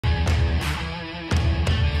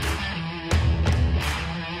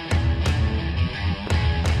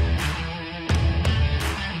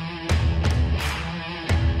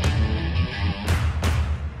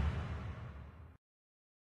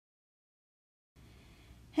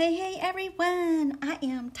Hey everyone! I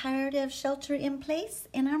am tired of shelter in place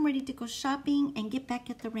and I'm ready to go shopping and get back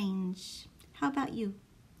at the range. How about you?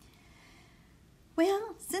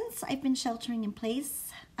 Well, since I've been sheltering in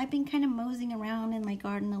place, I've been kind of moseying around in my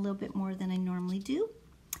garden a little bit more than I normally do.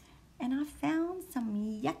 And I found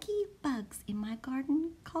some yucky bugs in my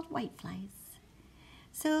garden called whiteflies.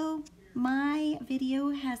 So my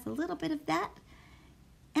video has a little bit of that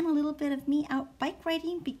and a little bit of me out bike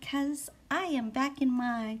riding because I am back in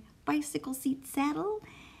my bicycle seat saddle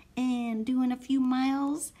and doing a few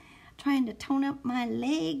miles, trying to tone up my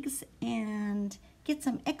legs and get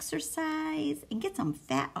some exercise and get some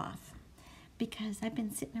fat off because I've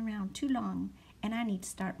been sitting around too long and I need to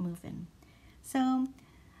start moving. So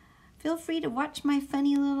feel free to watch my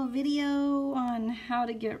funny little video on how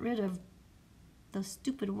to get rid of those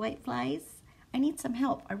stupid whiteflies. I need some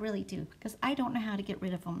help, I really do, because I don't know how to get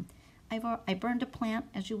rid of them. I burned a plant,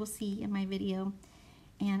 as you will see in my video,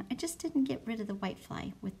 and I just didn't get rid of the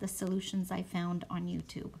whitefly with the solutions I found on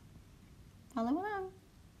YouTube. Follow along.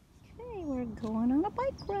 Okay, we're going on a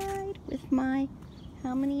bike ride with my,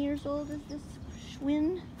 how many years old is this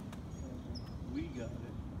Schwinn? We got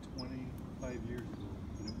it 25 years ago,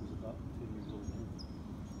 and it was about 10 years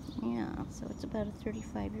old. Yeah, so it's about a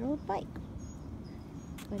 35-year-old bike.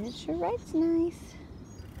 But it sure rides nice.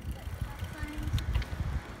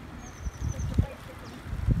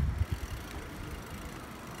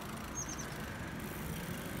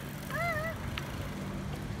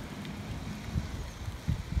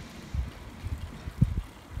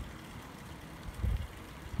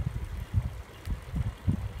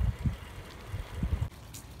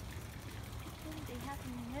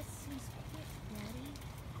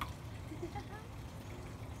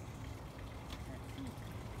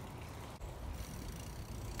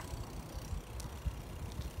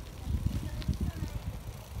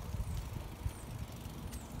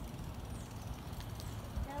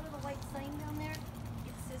 Sign down there,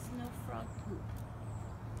 it says no frog poop.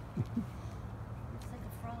 Looks like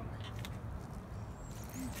a frog.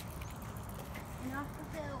 And off we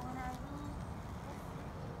go on our little...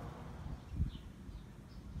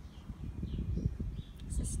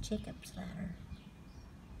 This is Jacob's ladder.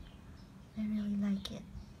 I really like it.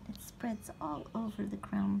 It spreads all over the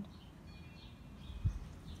ground.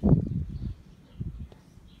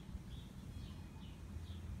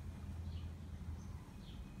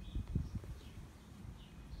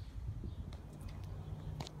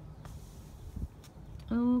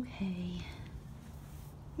 Okay,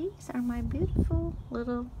 these are my beautiful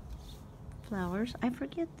little flowers. I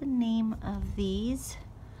forget the name of these,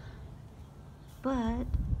 but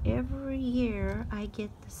every year I get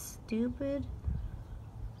the stupid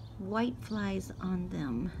white flies on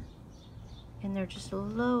them, and they're just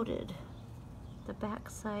loaded. The back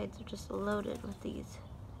sides are just loaded with these.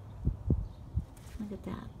 Look at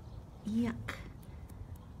that. Yuck.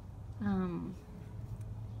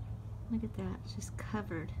 Look at that, it's just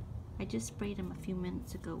covered. I just sprayed them a few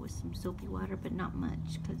minutes ago with some soapy water, but not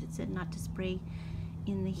much, because it said not to spray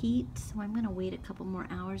in the heat. So I'm gonna wait a couple more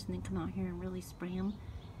hours and then come out here and really spray them,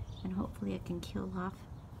 and hopefully I can kill off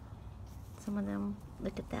some of them.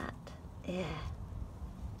 Look at that. Yeah,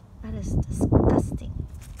 that is disgusting.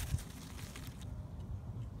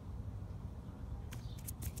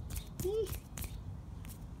 Eek.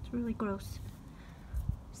 It's really gross.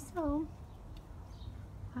 So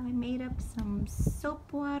I made up some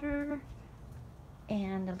soap water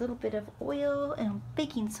and a little bit of oil and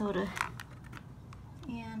baking soda,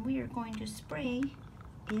 and we are going to spray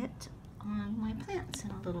it on my plants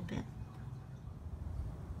in a little bit.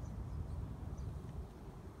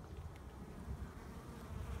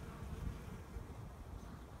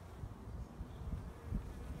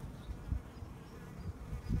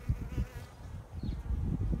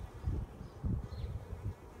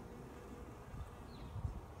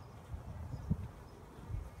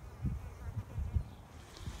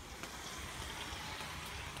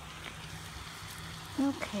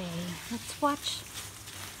 Okay, let's watch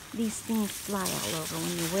these things fly all over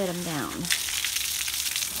when you wet them down.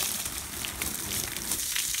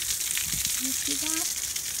 You see that?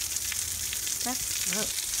 That's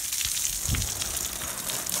gross.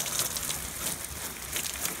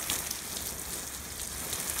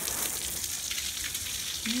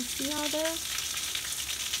 You see all those?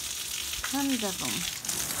 Tons of them.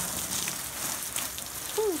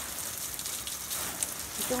 Whew.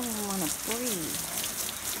 You don't even want to breathe.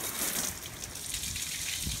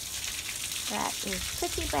 That is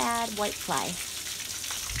pretty bad whitefly.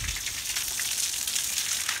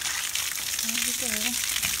 There we go.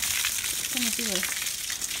 Just gonna do a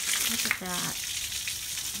look at that.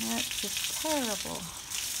 That's just terrible.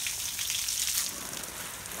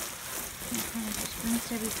 And kind of just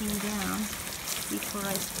rinse everything down before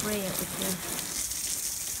I spray it with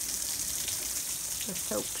the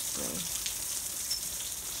soap spray.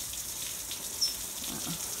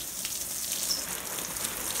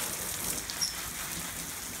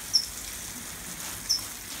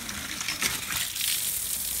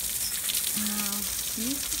 Wow, do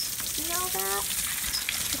you see all that?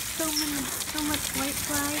 There's so much white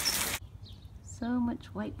fly. So much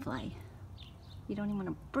white fly. You don't even want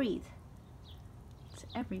to breathe. It's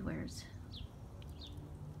everywhere.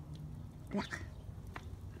 Yuck.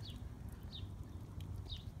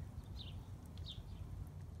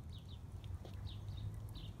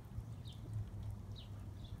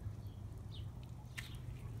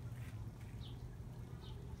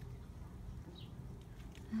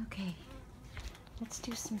 Okay, let's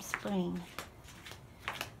do some spraying.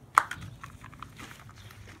 I'm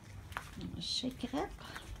gonna shake it up.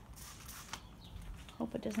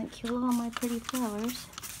 Hope it doesn't kill all my pretty flowers.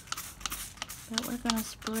 But we're gonna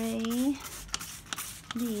spray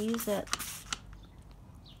these that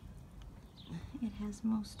it has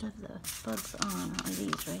most of the bugs on, are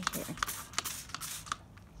these right here.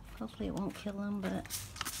 Hopefully it won't kill them, but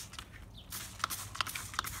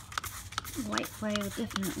white fly will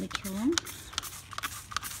definitely kill them.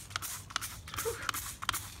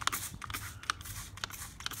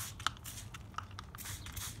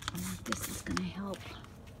 This is gonna help.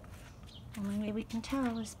 Only way we can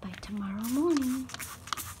tell is by tomorrow morning.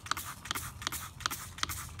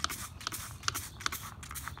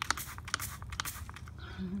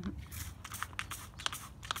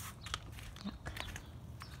 Yuck.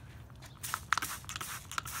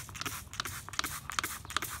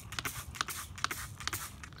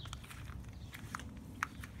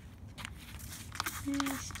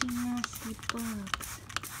 Nasty, nasty bugs.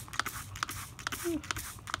 Ooh.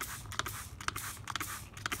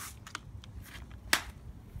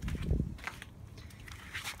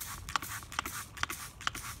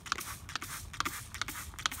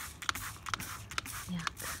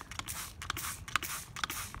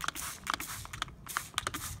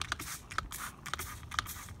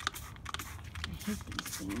 I hate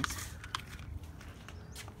these things.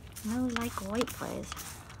 No like white flies.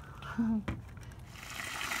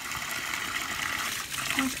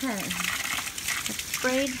 Okay. I've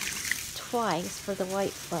sprayed twice for the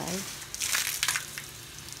white fly.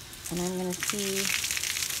 And I'm going to see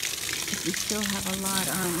if we still have a lot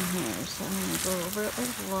on here. So I'm going to go over it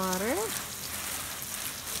with water.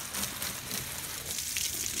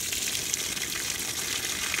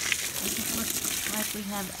 Doesn't look like we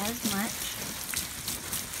have as much.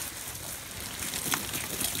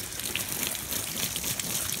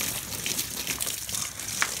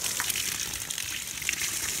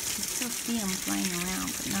 You still see them flying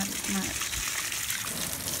around, but not as much.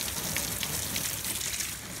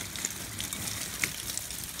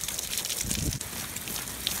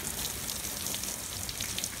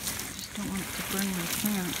 I just don't want it to burn my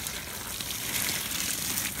plants.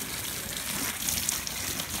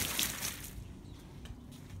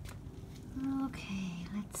 Okay,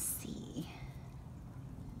 let's see.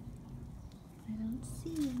 I don't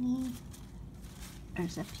see any.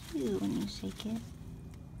 There's a few when you shake it,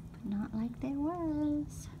 but not like there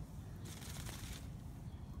was.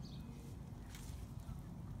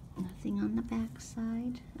 Nothing on the back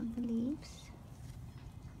side of the leaves.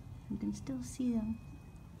 You can still see them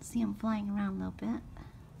flying around a little bit.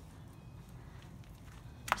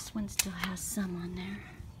 This one still has some on there.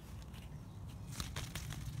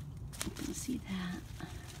 You can see that.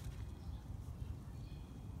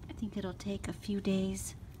 I think it'll take a few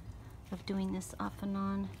days of doing this off and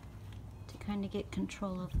on to kind of get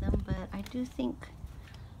control of them, but I do think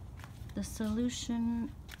the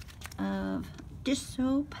solution of dish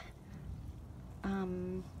soap,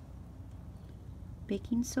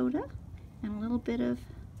 baking soda, and a little bit of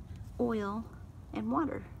oil and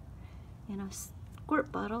water in a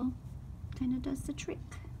squirt bottle kind of does the trick.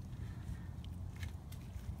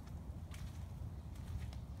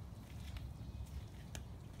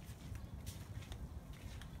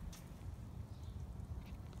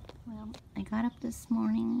 Well, I got up this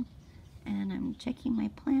morning and I'm checking my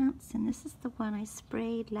plants, and this is the one I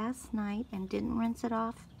sprayed last night and didn't rinse it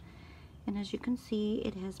off. And as you can see,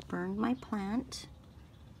 it has burned my plant.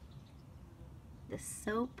 The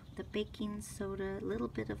soap, the baking soda, a little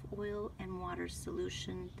bit of oil and water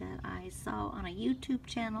solution that I saw on a YouTube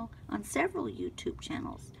channel, on several YouTube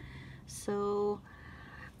channels. So,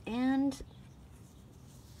 and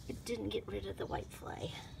it didn't get rid of the white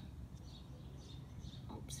fly.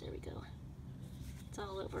 Oops, there we go. It's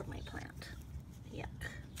all over my plant. Yuck.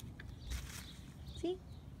 See?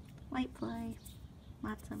 whitefly,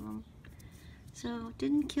 lots of them. So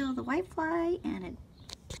didn't kill the whitefly, and it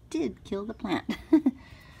did kill the plant.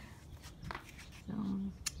 So,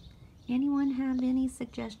 anyone have any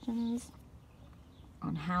suggestions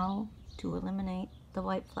on how to eliminate the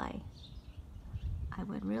whitefly? I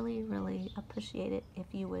would really, really appreciate it if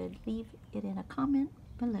you would leave it in a comment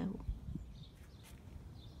below.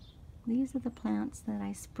 These are the plants that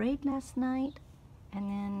I sprayed last night and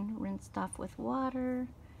then rinsed off with water,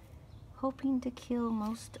 hoping to kill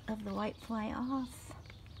most of the whitefly off.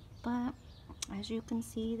 But as you can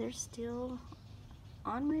see, they're still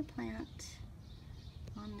on my plant,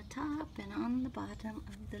 on the top and on the bottom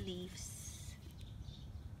of the leaves.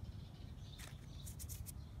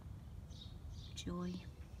 Joy.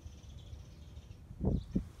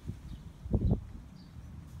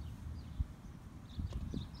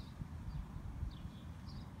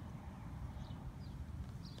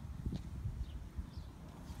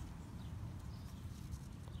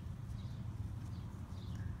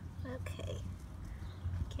 Okay,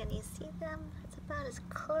 can you see them? It's about as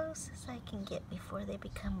close as I can get before they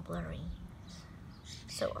become blurry.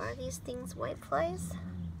 So are these things whiteflies?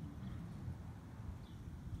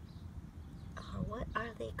 Or what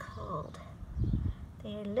are they called?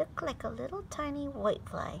 They look like a little tiny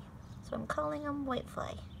whitefly, so I'm calling them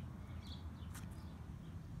whitefly.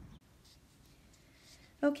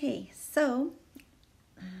 Okay, so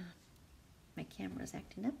my camera's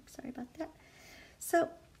acting up, sorry about that. So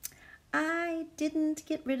I didn't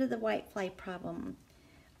get rid of the whitefly problem.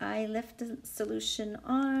 I left the solution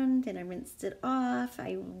on, then I rinsed it off.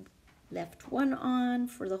 I left one on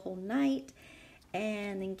for the whole night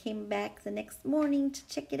and then came back the next morning to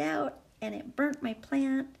check it out, and it burnt my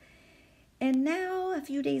plant. And now, a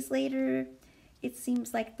few days later, it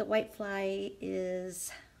seems like the whitefly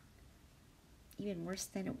is even worse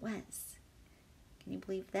than it was. Can you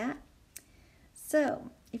believe that?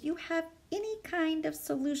 So, if you have any kind of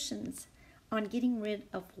solutions on getting rid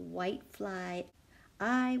of whitefly,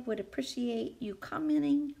 I would appreciate you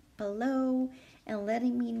commenting below and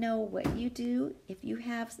letting me know what you do if you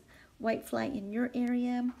have whitefly in your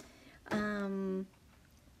area.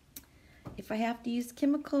 If I have to use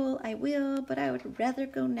chemical, I will, but I would rather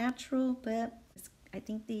go natural. But I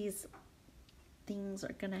think these things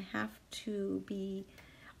are gonna have to be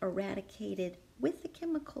eradicated with the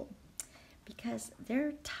chemical, because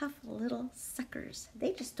they're tough little suckers.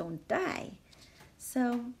 They just don't die.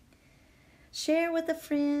 So share with a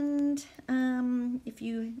friend. If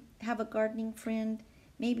you have a gardening friend,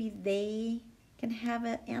 maybe they can have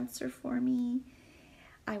an answer for me.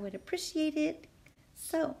 I would appreciate it.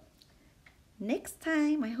 So next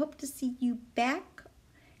time, I hope to see you back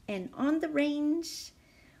and on the range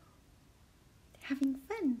having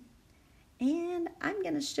fun. And I'm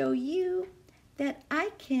going to show you that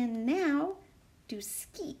I can now do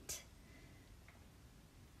skeet.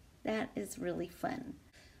 That is really fun.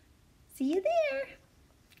 See you there.